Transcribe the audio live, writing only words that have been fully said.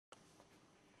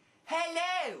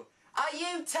Hello! Are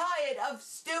you tired of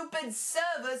stupid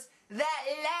servers that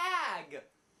lag?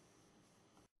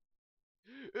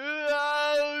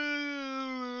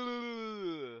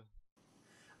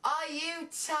 Are you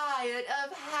tired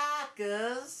of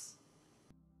hackers?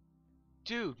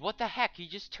 Dude, what the heck? He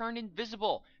just turned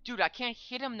invisible. Dude, I can't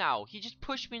hit him now. He just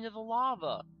pushed me into the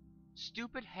lava.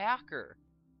 Stupid hacker.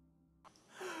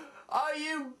 Are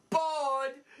you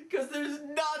bored? Because there's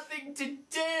nothing to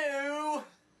do?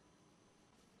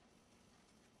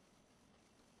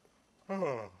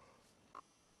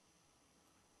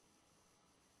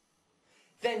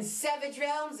 Then Savage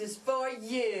Realms is for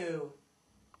you.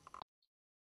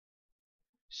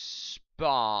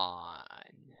 Spawn.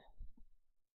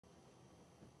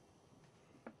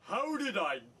 How did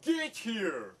I get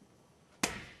here?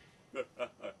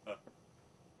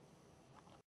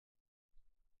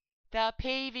 The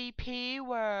PvP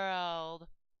world.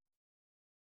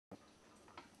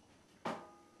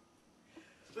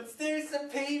 Let's do some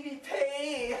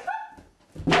PvP.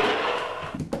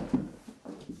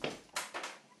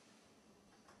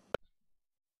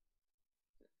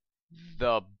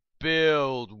 The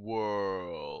build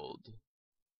world.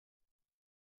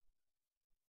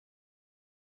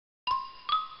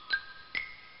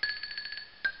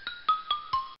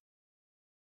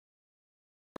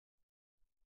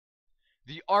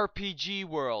 The RPG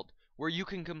world, where you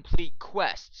can complete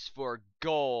quests for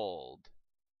gold.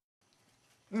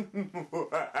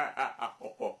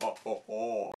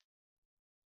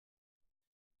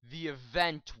 The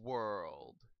event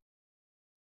world.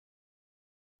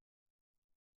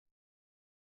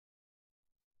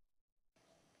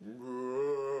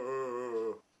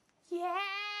 Yeah!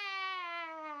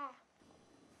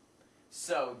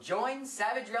 So, join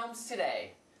Savage Realms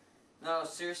today. No,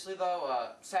 seriously though,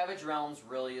 Savage Realms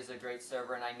really is a great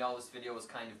server, and I know this video was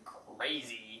kind of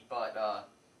crazy, but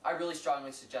I really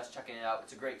strongly suggest checking it out.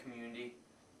 It's a great community.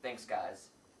 Thanks, guys.